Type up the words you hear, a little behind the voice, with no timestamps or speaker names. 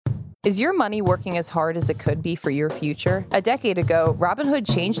Is your money working as hard as it could be for your future? A decade ago, Robinhood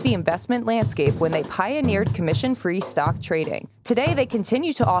changed the investment landscape when they pioneered commission-free stock trading. Today, they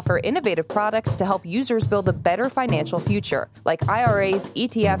continue to offer innovative products to help users build a better financial future, like IRAs,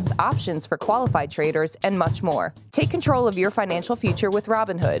 ETFs, options for qualified traders, and much more. Take control of your financial future with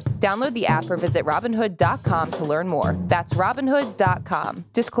Robinhood. Download the app or visit Robinhood.com to learn more. That's Robinhood.com.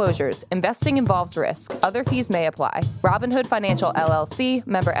 Disclosures. Investing involves risk. Other fees may apply. Robinhood Financial LLC,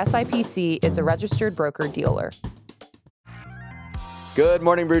 member SIPC, is a registered broker-dealer. Good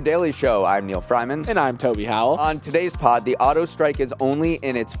Morning Brew Daily Show. I'm Neil Fryman. And I'm Toby Howell. On today's pod, the auto strike is only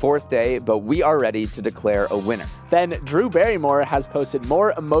in its fourth day, but we are ready to declare a winner. Then Drew Barrymore has posted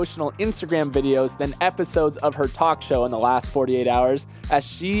more emotional Instagram videos than episodes of her talk show in the last 48 hours, as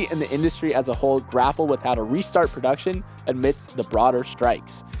she and the industry as a whole grapple with how to restart production amidst the broader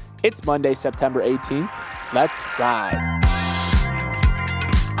strikes. It's Monday, September 18th. Let's ride.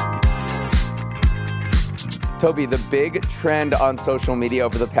 Toby, the big trend on social media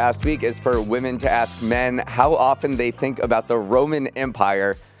over the past week is for women to ask men how often they think about the Roman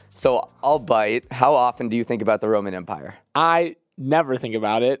Empire. So I'll bite. How often do you think about the Roman Empire? I never think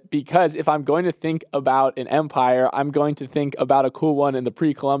about it, because if I'm going to think about an empire, I'm going to think about a cool one in the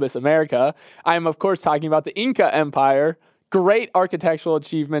pre-Columbus America. I'm, of course, talking about the Inca Empire. Great architectural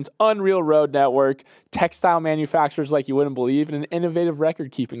achievements, unreal road network, textile manufacturers like you wouldn't believe, and an innovative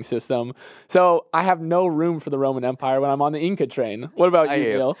record-keeping system. So I have no room for the Roman Empire when I'm on the Inca train. What about you,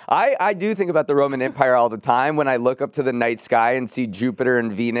 Neil? I do think about the Roman Empire all the time. When I look up to the night sky and see Jupiter and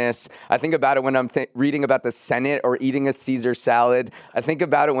Venus, I think about it when I'm reading about the Senate or eating a Caesar salad. I think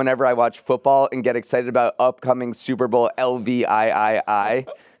about it whenever I watch football and get excited about upcoming Super Bowl LVIII.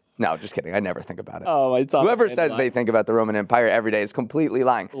 No, just kidding. I never think about it. Oh, it's Whoever says they think about the Roman Empire every day is completely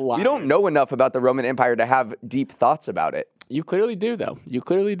lying. Liars. You don't know enough about the Roman Empire to have deep thoughts about it. You clearly do, though. You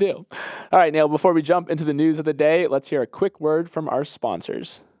clearly do. All right, Neil, before we jump into the news of the day, let's hear a quick word from our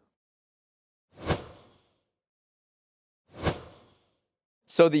sponsors.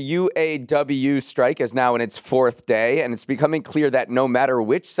 So the UAW strike is now in its fourth day, and it's becoming clear that no matter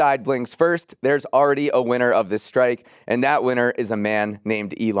which side blinks first, there's already a winner of this strike, and that winner is a man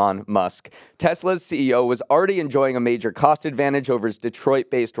named Elon Musk. Tesla's CEO was already enjoying a major cost advantage over his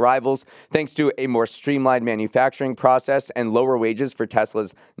Detroit-based rivals thanks to a more streamlined manufacturing process and lower wages for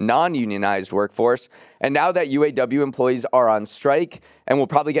Tesla's non-unionized workforce. And now that UAW employees are on strike and will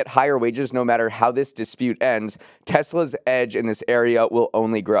probably get higher wages no matter how this dispute ends, Tesla's edge in this area will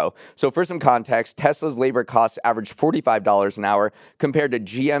only grow. So for some context, Tesla's labor costs average $45 an hour compared to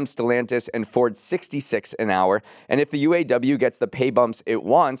GM, Stellantis, and Ford $66 an hour. And if the UAW gets the pay bumps it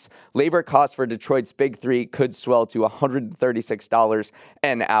wants, labor costs for Detroit's Big Three could swell to $136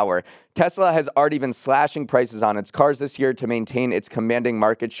 an hour. Tesla has already been slashing prices on its cars this year to maintain its commanding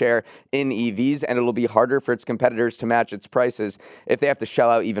market share in EVs, and it'll be harder for its competitors to match its prices if they have to shell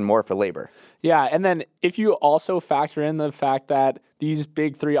out even more for labor. Yeah, and then if you also factor in the fact that these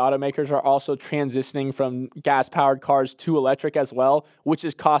big three automakers are also transitioning from gas-powered cars to electric as well, which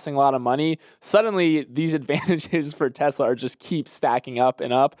is costing a lot of money, suddenly these advantages for Tesla are just keep stacking up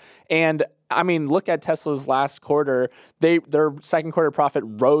and up. And I mean, look at Tesla's last quarter. Their second quarter profit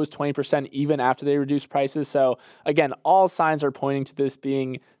rose 20% even after they reduced prices. So again, all signs are pointing to this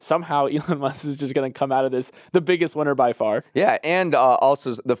being somehow Elon Musk is just going to come out of this the biggest winner by far. Yeah, and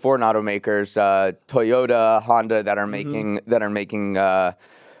also the foreign automakers, Toyota, Honda, that are making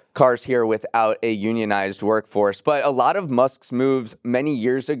cars here without a unionized workforce. But a lot of Musk's moves many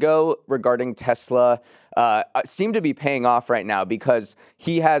years ago regarding Tesla seem to be paying off right now because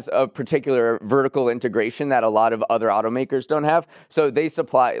he has a particular vertical integration that a lot of other automakers don't have. So they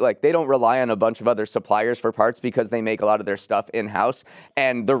they don't rely on a bunch of other suppliers for parts because they make a lot of their stuff in-house.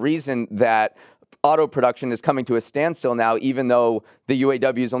 And the reason that auto production is coming to a standstill now, even though the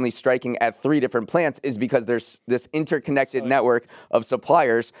UAW is only striking at 3 different plants, is because there's this interconnected network of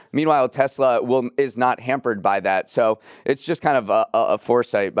suppliers. Meanwhile, Tesla is not hampered by that. So it's just kind of a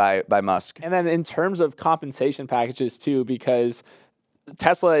foresight by Musk. And then in terms of compensation packages too, because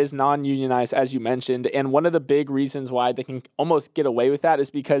Tesla is non-unionized, as you mentioned, and one of the big reasons why they can almost get away with that is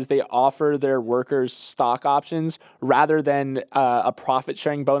because they offer their workers stock options rather than a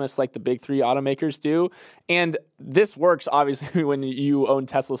profit-sharing bonus like the big three automakers do. And this works, obviously, when you own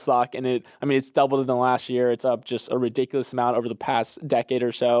Tesla stock, and it's doubled in the last year. It's up just a ridiculous amount over the past decade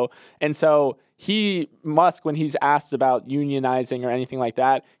or so. And so Musk, when he's asked about unionizing or anything like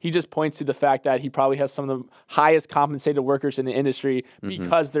that, he just points to the fact that he probably has some of the highest compensated workers in the industry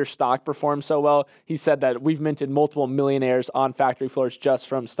because their stock performs so well. He said that we've minted multiple millionaires on factory floors just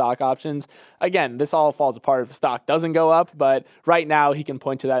from stock options. Again, this all falls apart if the stock doesn't go up, but right now he can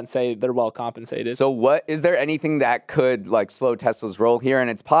point to that and say they're well compensated. So is there anything that could like slow Tesla's roll here? And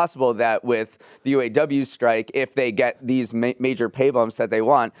it's possible that with the UAW strike, if they get these major pay bumps that they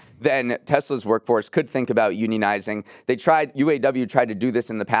want, then Tesla's workforce could think about unionizing. UAW tried to do this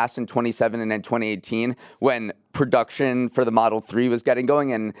in the past in 2017 and in 2018 when production for the Model 3 was getting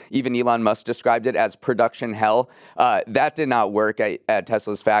going, and even Elon Musk described it as production hell. That did not work at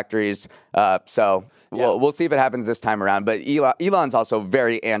Tesla's factories. We'll see if it happens this time around. But Elon's also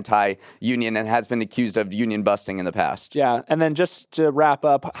very anti-union and has been accused of union busting in the past. Yeah, and then just to wrap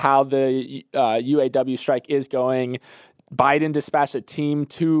up how the UAW strike is going, Biden dispatched a team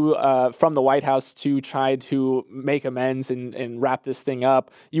from the White House to try to make amends and wrap this thing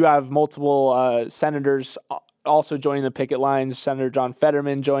up. You have multiple senators also joining the picket lines. Senator John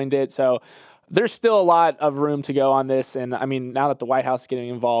Fetterman joined it. So there's still a lot of room to go on this. And I mean, now that the White House is getting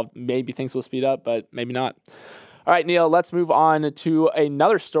involved, maybe things will speed up, but maybe not. All right, Neil, let's move on to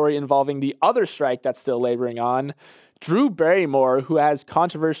another story involving the other strike that's still laboring on. Drew Barrymore, who has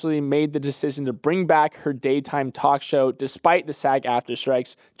controversially made the decision to bring back her daytime talk show despite the SAG-AFTRA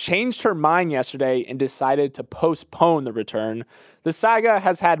strikes, changed her mind yesterday and decided to postpone the return. The saga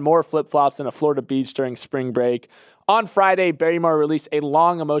has had more flip-flops than a Florida beach during spring break. On Friday, Barrymore released a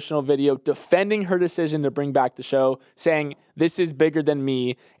long emotional video defending her decision to bring back the show, saying, "This is bigger than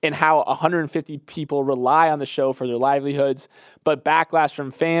me," and how 150 people rely on the show for their livelihoods. But backlash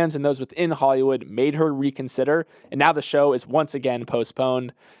from fans and those within Hollywood made her reconsider, and now the show is once again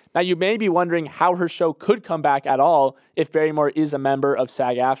postponed. Now, you may be wondering how her show could come back at all if Barrymore is a member of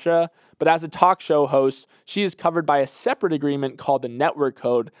SAG-AFTRA, but as a talk show host, she is covered by a separate agreement called the Network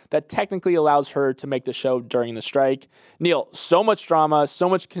Code that technically allows her to make the show during the strike. Neil, so much drama, so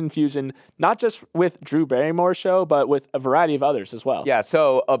much confusion, not just with Drew Barrymore's show, but with a variety of others as well. Yeah,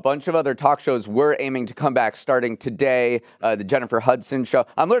 so a bunch of other talk shows were aiming to come back starting today. The Jennifer Hudson show.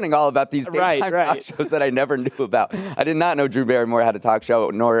 I'm learning all about these daytime talk shows that I never knew about. I did not know Drew Barrymore had a talk show,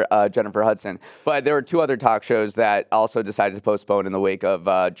 nor Jennifer Hudson. But there were two other talk shows that also decided to postpone in the wake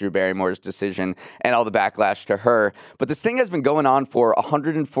of Drew Barrymore's decision and all the backlash to her. But this thing has been going on for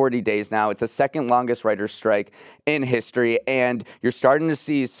 140 days now. It's the second longest writer's strike in history. And you're starting to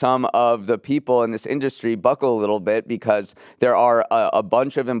see some of the people in this industry buckle a little bit because there are a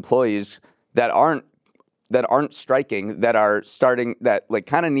bunch of employees that aren't striking, that are starting, that like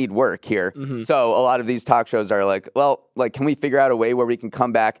kind of need work here. Mm-hmm. So a lot of these talk shows are like, well, like, can we figure out a way where we can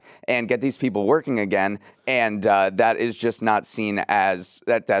come back and get these people working again? And that is just not seen as,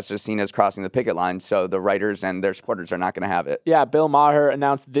 that's just seen as crossing the picket line. So the writers and their supporters are not going to have it. Yeah, Bill Maher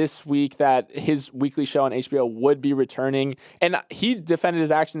announced this week that his weekly show on HBO would be returning. And he defended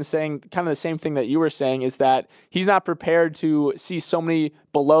his actions saying kind of the same thing that you were saying, is that he's not prepared to see so many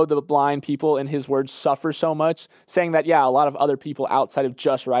below the blind people, in his words, suffer so much, saying that, yeah, a lot of other people outside of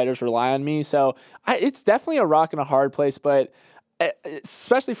just writers rely on me. So it's definitely a rock and a hard place, but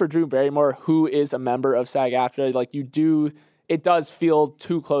especially for Drew Barrymore, who is a member of SAG-AFTRA, like it does feel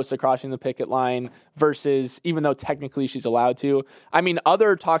too close to crossing the picket line versus, even though technically she's allowed to. I mean,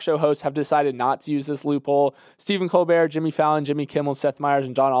 other talk show hosts have decided not to use this loophole. Stephen Colbert, Jimmy Fallon, Jimmy Kimmel, Seth Meyers,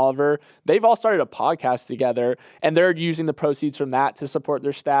 and John Oliver, they've all started a podcast together, and they're using the proceeds from that to support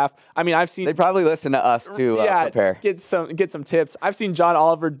their staff. I mean, I've seen... They probably listen to us to prepare. Get some tips. I've seen John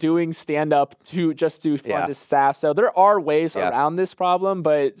Oliver doing stand-up to fund his staff. So there are ways around this problem,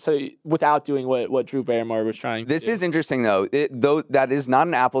 but without doing what Drew Barrymore was trying to do. This is interesting, though. That is not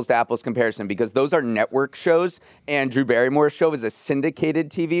an apples-to-apples comparison, because those are network shows, and Drew Barrymore's show is a syndicated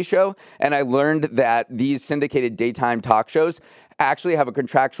TV show. And I learned that these syndicated daytime talk shows actually have a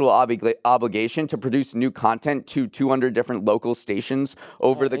contractual obligation to produce new content to 200 different local stations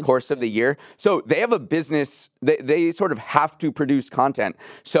over the course of the year. So they have a business, they sort of have to produce content,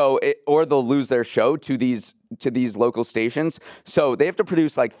 or they'll lose their show to these local stations. So they have to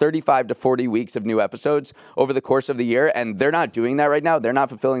produce like 35 to 40 weeks of new episodes over the course of the year, and they're not doing that right now. They're not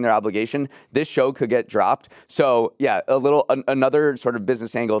fulfilling their obligation. This show could get dropped. So yeah, another sort of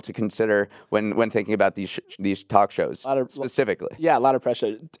business angle to consider when thinking about these talk shows specifically. Yeah, a lot of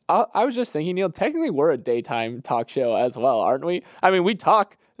pressure. I was just thinking, Neil, technically we're a daytime talk show as well, aren't we? I mean, we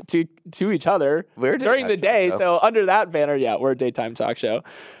talk to each other during the day. So under that banner, yeah, we're a daytime talk show.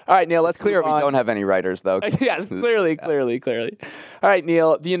 All right, Neil, let's clear we don't have any writers, though. Yes, clearly. All right,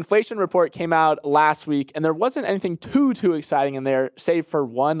 Neil, the inflation report came out last week, and there wasn't anything too exciting in there, save for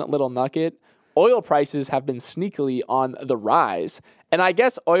one little nugget. oil prices have been sneakily on the rise. And I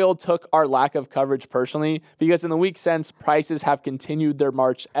guess oil took our lack of coverage personally, because in the week since, prices have continued their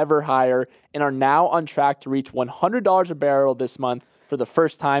march ever higher and are now on track to reach $100 a barrel this month for the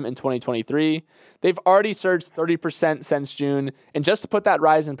first time in 2023. They've already surged 30% since June. And just to put that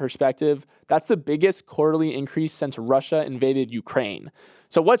rise in perspective, that's the biggest quarterly increase since Russia invaded Ukraine.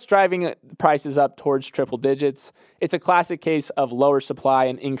 So what's driving prices up towards triple digits? It's a classic case of lower supply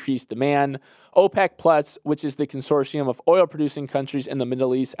and increased demand. OPEC Plus, which is the consortium of oil-producing countries in the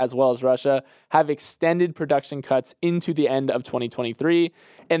Middle East as well as Russia, have extended production cuts into the end of 2023.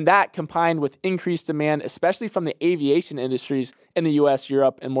 And that, combined with increased demand, especially from the aviation industries in the US,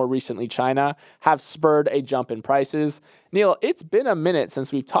 Europe, and more recently China, have spurred a jump in prices. Neil, it's been a minute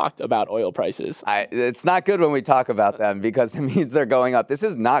since we've talked about oil prices. It's not good when we talk about them because it means they're going up. This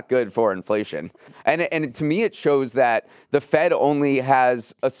is not good for inflation. And to me, it shows that the Fed only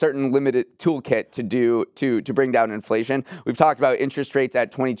has a certain limited toolkit to bring down inflation. We've talked about interest rates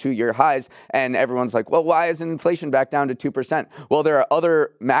at 22-year highs, and everyone's like, well, why isn't inflation back down to 2%? Well, there are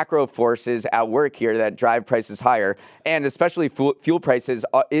other macro forces at work here that drive prices higher, and especially fuel prices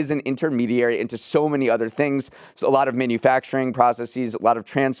is an intermediary into so many other things. So a lot of manufacturing processes, a lot of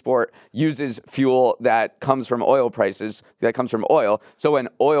transport uses fuel that comes from oil prices, that comes from oil. So when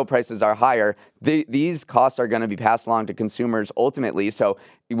oil prices are higher, these costs are going to be passed along to consumers ultimately. So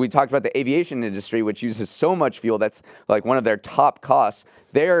we talked about the aviation industry, which uses so much fuel. That's like one of their top costs.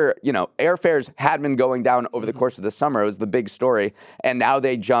 Airfares had been going down over the course of the summer. It was the big story. And now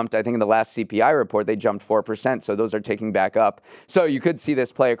they jumped, I think in the last CPI report, they jumped 4%. So those are ticking back up. So you could see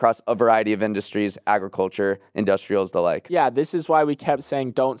this play across a variety of industries, agriculture, industrials, the like. Yeah, this is why we kept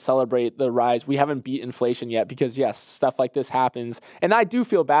saying don't celebrate the rise. We haven't beat inflation yet because, yes, stuff like this happens. And I do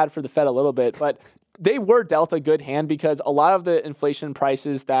feel bad for the Fed a little bit, but they were dealt a good hand because a lot of the inflation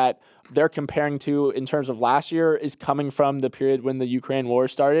prices that they're comparing to in terms of last year is coming from the period when the Ukraine war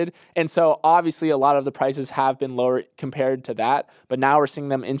started. And so obviously a lot of the prices have been lower compared to that, but now we're seeing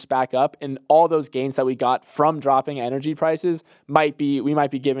them inch back up, and all those gains that we got from dropping energy prices we might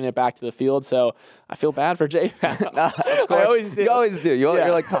be giving it back to the field. So I feel bad for JPAC. I always do. You always do.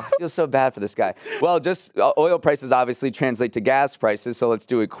 You're like, oh, I feel so bad for this guy. Well, just oil prices obviously translate to gas prices. So let's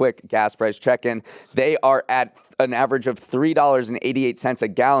do a quick gas price check-in. They are at an average of $3.88 a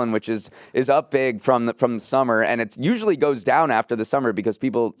gallon, which is up big from the summer, and it usually goes down after the summer because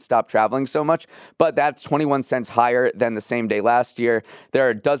people stop traveling so much, but that's 21 cents higher than the same day last year. There are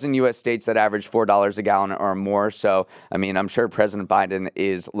a dozen U.S. states that average $4 a gallon or more, so, I mean, I'm sure President Biden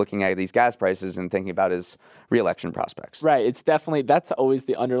is looking at these gas prices and thinking about his re-election prospects. Right, it's definitely, that's always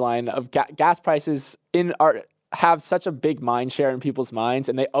the underline of gas prices have such a big mind share in people's minds,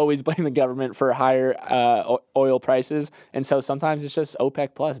 and they always blame the government for higher oil prices. And so sometimes it's just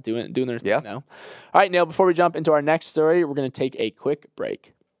OPEC Plus doing their thing now. All right, Neil, before we jump into our next story, we're going to take a quick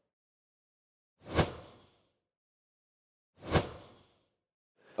break.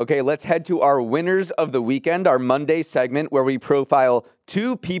 Okay, let's head to our winners of the weekend, our Monday segment where we profile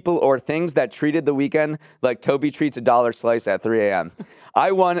two people or things that treated the weekend like Toby treats a dollar slice at 3 a.m.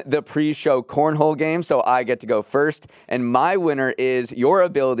 I won the pre-show cornhole game, so I get to go first. And my winner is your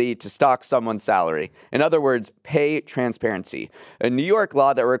ability to stalk someone's salary. In other words, pay transparency. A New York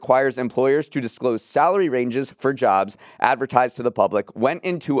law that requires employers to disclose salary ranges for jobs advertised to the public went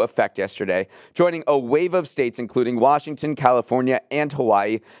into effect yesterday, joining a wave of states, including Washington, California, and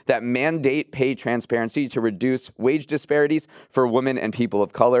Hawaii, that mandate pay transparency to reduce wage disparities for women and people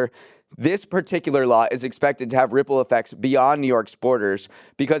of color. This particular law is expected to have ripple effects beyond New York's borders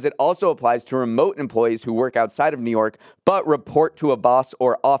because it also applies to remote employees who work outside of New York but report to a boss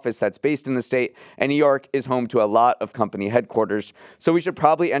or office that's based in the state, and New York is home to a lot of company headquarters. So we should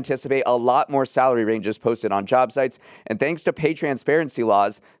probably anticipate a lot more salary ranges posted on job sites, and thanks to pay transparency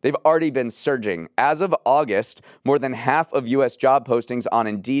laws, they've already been surging. As of August, more than half of U.S. job postings on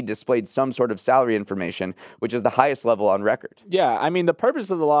Indeed displayed some sort of salary information, which is the highest level on record. Yeah, I mean, the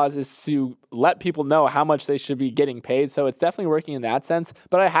purpose of the laws is to let people know how much they should be getting paid. So it's definitely working in that sense.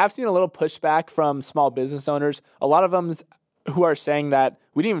 But I have seen a little pushback from small business owners. A lot of them who are saying that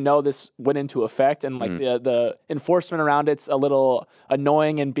we didn't even know this went into effect, and like the enforcement around it's a little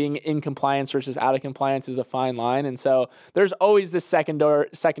annoying, and being in compliance versus out of compliance is a fine line. And so there's always this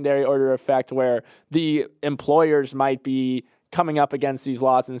secondary order effect where the employers might be coming up against these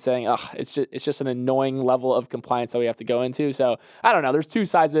laws and saying, "Ugh, it's just an annoying level of compliance that we have to go into." So I don't know. There's two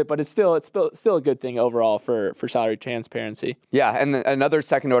sides of it, but it's still a good thing overall for salary transparency. Yeah, and another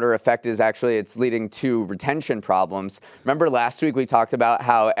second order effect is actually it's leading to retention problems. Remember last week we talked about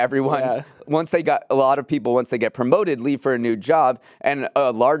how everyone once they get promoted, leave for a new job, and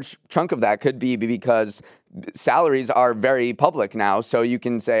a large chunk of that could be because salaries are very public now, so you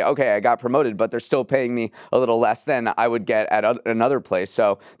can say, okay, I got promoted, but they're still paying me a little less than I would get at another place.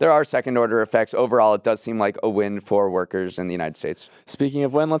 So there are second order effects. Overall, it does seem like a win for workers in the United States. Speaking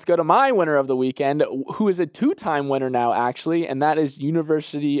of win, let's go to my winner of the weekend, who is a two-time winner now, actually, and that is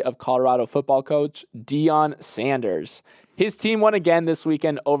University of Colorado football coach Deion Sanders. His team won again this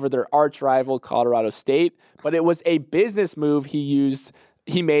weekend over their arch rival, Colorado State, but it was a business move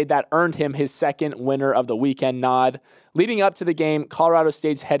he made that earned him his second winner of the weekend nod. Leading up to the game, Colorado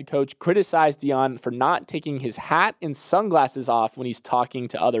State's head coach criticized Deion for not taking his hat and sunglasses off when he's talking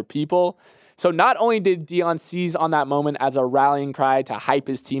to other people. So not only did Deion seize on that moment as a rallying cry to hype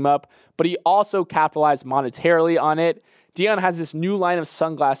his team up, but he also capitalized monetarily on it. Deion has this new line of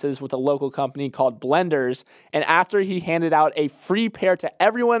sunglasses with a local company called Blenders, and after he handed out a free pair to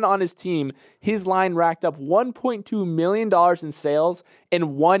everyone on his team, his line racked up $1.2 million in sales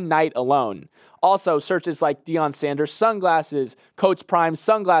in one night alone. Also, searches like Deion Sanders sunglasses, Coach Prime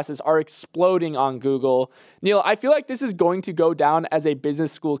sunglasses are exploding on Google. Neil, I feel like this is going to go down as a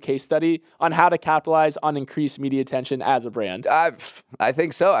business school case study on how to capitalize on increased media attention as a brand. I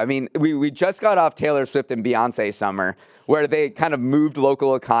think so. I mean, we just got off Taylor Swift and Beyonce summer, where they kind of moved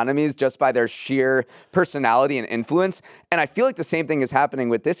local economies just by their sheer personality and influence. And I feel like the same thing is happening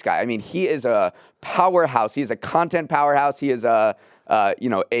with this guy. I mean, he is a powerhouse. He is a content powerhouse. He is a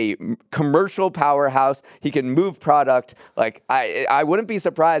commercial powerhouse. He can move product. Like I wouldn't be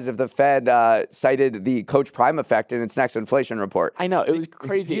surprised if the Fed cited the Coach Prime effect in its next inflation report. I know, it was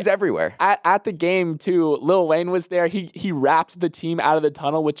crazy. He's everywhere. At the game too, Lil Wayne was there. He rapped the team out of the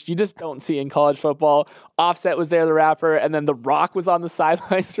tunnel, which you just don't see in college football. Offset was there, the rapper, and then The Rock was on the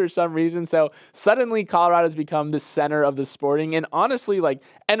sidelines for some reason. So suddenly Colorado's become the center of the sporting and honestly like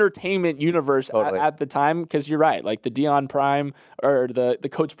entertainment universe at the time. Because you're right, like the Deion Prime or the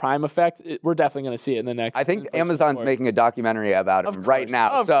Coach Prime effect, we're definitely going to see it in the next. I think Amazon's making a documentary about him right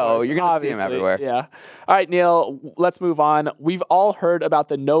now, so you're going to see him everywhere. Yeah. All right, Neil, let's move on. We've all heard about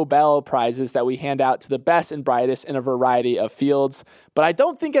the Nobel Prizes that we hand out to the best and brightest in a variety of fields, but I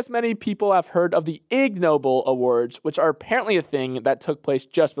don't think as many people have heard of the Ig Nobel Awards, which are apparently a thing that took place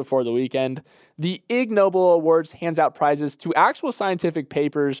just before the weekend. The Ig Nobel Awards hands out prizes to actual scientific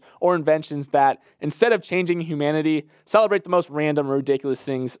papers or inventions that, instead of changing humanity, celebrate the most random, ridiculous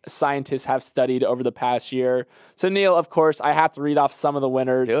things scientists have studied over the past year. So, Neil, of course, I have to read off some of the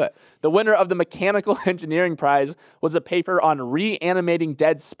winners. Do it. The winner of the Mechanical Engineering Prize was a paper on reanimating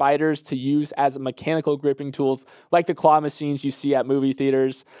dead spiders to use as mechanical gripping tools like the claw machines you see at movie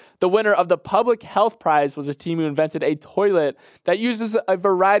theaters. The winner of the Public Health Prize was a team who invented a toilet that uses a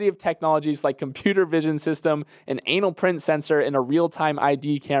variety of technologies like computer vision system, an anal print sensor, and a real-time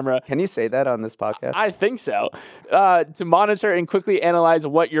ID camera. Can you say that on this podcast? I think so. To monitor and quickly analyze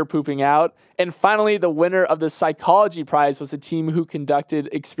what you're pooping out. And finally, the winner of the Psychology Prize was a team who conducted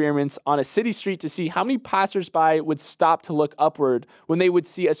experiments on a city street to see how many passersby would stop to look upward when they would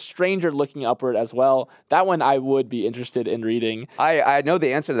see a stranger looking upward as well. That one I would be interested in reading. I know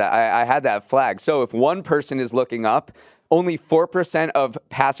the answer to that. I had that flag. So if one person is looking up, only 4% of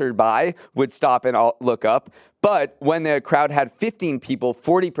passersby would stop and look up. But when the crowd had 15 people,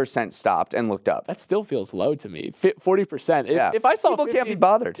 40% stopped and looked up. That still feels low to me. 40%. Yeah. If I saw people 15, can't be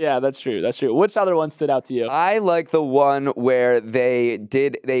bothered. Yeah, that's true. That's true. Which other one stood out to you? I like the one where they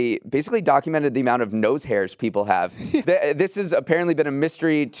basically documented the amount of nose hairs people have. This has apparently been a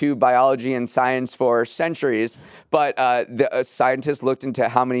mystery to biology and science for centuries, but the scientists looked into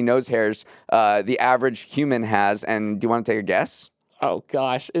how many nose hairs the average human has, and do you want to take a guess? Oh,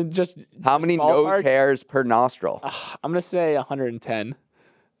 gosh. And just how many nose hairs per nostril? I'm going to say 110.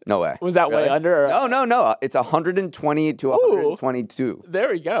 No way. Was that Really? way under? Or? No. It's 120 to 122.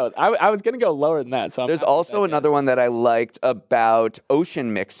 There we go. I was going to go lower than that. So there's also another one that I liked about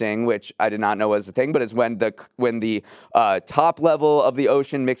ocean mixing, which I did not know was a thing, but is when the top level of the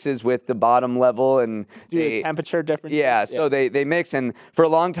ocean mixes with the bottom level and the temperature difference. Yeah, so they mix, and for a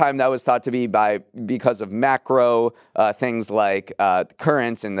long time that was thought to be because of macro things like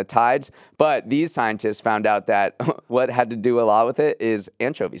currents and the tides. But these scientists found out that what had to do a lot with it is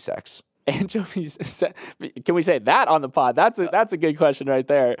anchovy sex. Anchovies. Can we say that on the pod? That's a good question right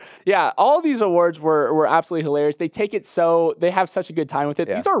there. Yeah, all these awards were absolutely hilarious. They take it they have such a good time with it.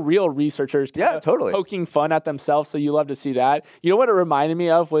 Yeah. These are real researchers. Totally Poking fun at themselves. So you love to see that. You know what it reminded me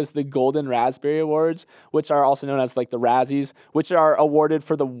of was the Golden Raspberry Awards, which are also known as like the Razzies, which are awarded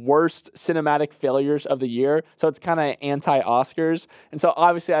for the worst cinematic failures of the year. So it's kind of anti-Oscars. And so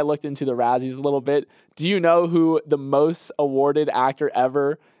obviously I looked into the Razzies a little bit. Do you know who the most awarded actor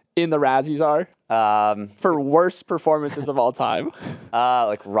ever in the Razzies are? For worst performances of all time.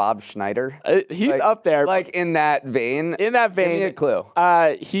 Like Rob Schneider. He's up there. Like in that vein. In that vein. Give me a clue.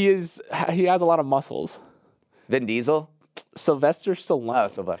 He has a lot of muscles. Vin Diesel? Sylvester Stallone. Oh,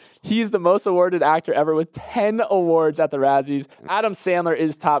 Sylvester. He's the most awarded actor ever with 10 awards at the Razzies. Adam Sandler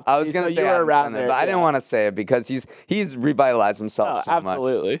is top 3. I was going to say Adam Sandler, but I didn't want to say it because he's revitalized himself so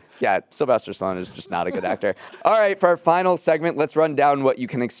absolutely. much. Yeah, Sylvester Stallone is just not a good actor. All right, for our final segment, let's run down what you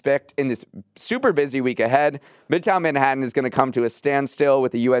can expect in this super busy week ahead. Midtown Manhattan is going to come to a standstill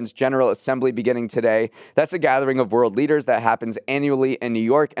with the UN's General Assembly beginning today. That's a gathering of world leaders that happens annually in New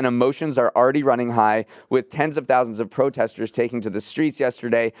York, and emotions are already running high with tens of thousands of protesters taking to the streets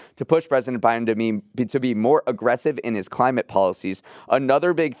yesterday to push President Biden to be more aggressive in his climate policies.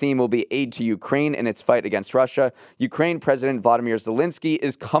 Another big theme will be aid to Ukraine in its fight against Russia. Ukraine President Volodymyr Zelensky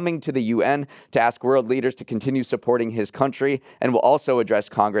is coming to the UN to ask world leaders to continue supporting his country and will also address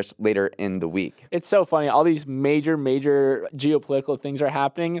Congress later in the week. It's so funny. All these major geopolitical things are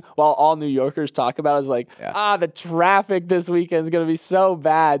happening while all New Yorkers talk about is like, the traffic this weekend is going to be so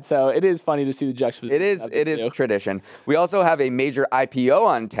bad. So it is funny to see the juxtaposition. It is tradition. We also have a major IPO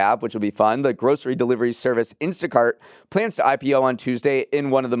on tap, which will be fun. The grocery delivery service Instacart plans to IPO on Tuesday in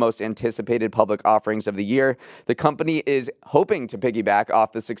one of the most anticipated public offerings of the year. The company is hoping to piggyback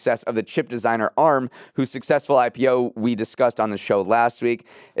off the success of the chip designer ARM, whose successful IPO we discussed on the show last week.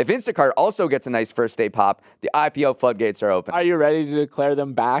 If Instacart also gets a nice first day pop, the IPO floodgates are open. Are you ready to declare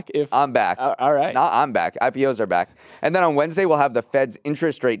them back? I'm back. All right. I'm back. IPOs are back. And then on Wednesday, we'll have the Fed's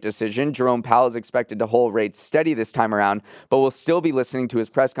interest rate decision. Jerome Powell is expected to hold rates steady this time around, but we'll still be listening to his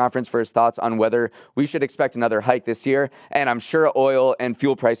press conference for his thoughts on whether we should expect another hike this year. And I'm sure oil and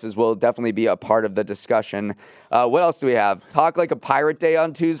fuel prices will definitely be a part of the discussion. What else do we have? Talk like a pirate day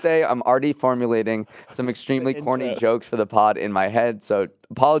on Tuesday. I'm already formulating some extremely corny jokes for the pod in my head, so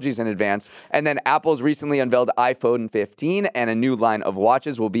apologies in advance. And then Apple's recently unveiled iPhone 15 and a new line of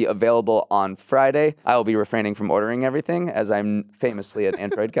watches will be available on Friday. I will be refraining from ordering everything as I'm famously an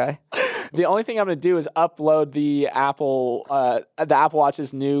Android guy. The only thing I'm going to do is upload the Apple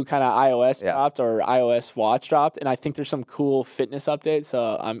Watch's new kind of iOS dropped or iOS watch dropped, and I think there's some cool fitness updates,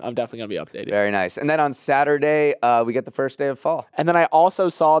 so I'm definitely going to be updated. Very nice. And then on Saturday, we get the first day of fall. And then I also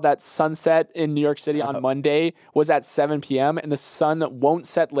saw that sunset in New York City on Monday was at 7 p.m., and the sun won't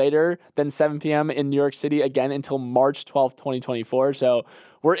set later than 7 p.m. in New York City again until March 12th, 2024. So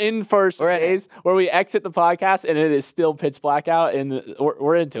we're in first days where we exit the podcast and it is still pitch black out, and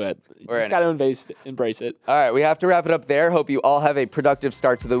we're into it. Just got to embrace it. All right, we have to wrap it up there. Hope you all have a productive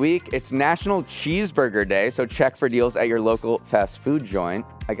start to the week. It's National Cheeseburger Day, so check for deals at your local fast food joint.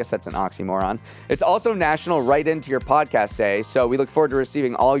 I guess that's an oxymoron. It's also National Write Into Your Podcast Day, so we look forward to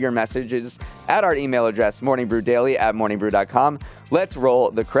receiving all your messages at our email address, morningbrewdaily@morningbrew.com. Let's roll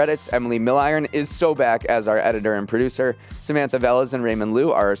the credits. Emily Milliron is so back as our editor and producer. Samantha Velez and Raymond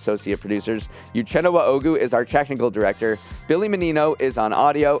Liu are our associate producers. Uchenna Ogu is our technical director. Billy Menino is on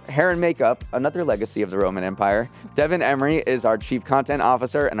audio. Hair and makeup, another legacy of the Roman Empire. Devin Emery is our chief content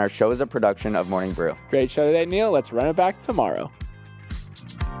officer, and our show is a production of Morning Brew. Great show today, Neil. Let's run it back tomorrow.